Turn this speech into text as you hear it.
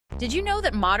Did you know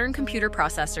that modern computer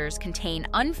processors contain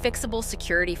unfixable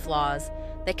security flaws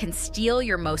that can steal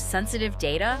your most sensitive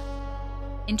data?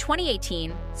 In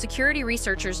 2018, security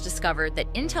researchers discovered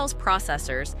that Intel's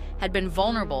processors had been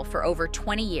vulnerable for over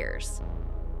 20 years.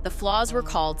 The flaws were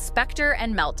called Spectre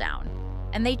and Meltdown,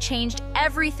 and they changed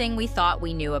everything we thought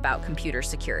we knew about computer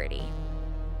security.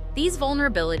 These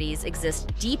vulnerabilities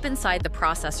exist deep inside the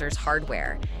processor's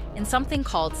hardware in something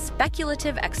called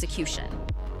speculative execution.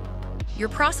 Your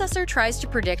processor tries to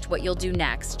predict what you'll do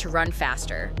next to run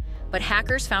faster, but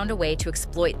hackers found a way to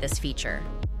exploit this feature.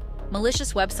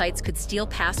 Malicious websites could steal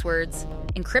passwords,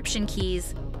 encryption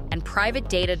keys, and private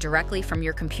data directly from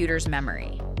your computer's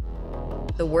memory.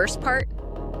 The worst part?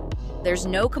 There's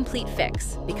no complete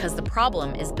fix because the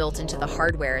problem is built into the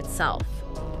hardware itself.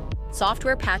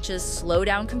 Software patches slow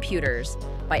down computers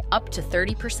by up to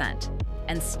 30%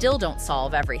 and still don't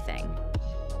solve everything.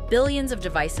 Billions of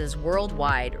devices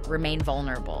worldwide remain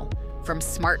vulnerable, from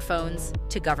smartphones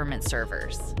to government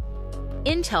servers.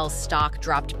 Intel's stock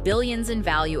dropped billions in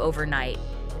value overnight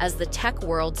as the tech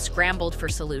world scrambled for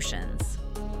solutions.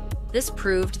 This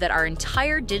proved that our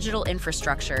entire digital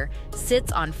infrastructure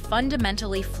sits on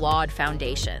fundamentally flawed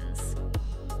foundations.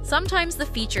 Sometimes the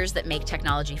features that make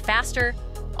technology faster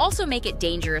also make it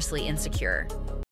dangerously insecure.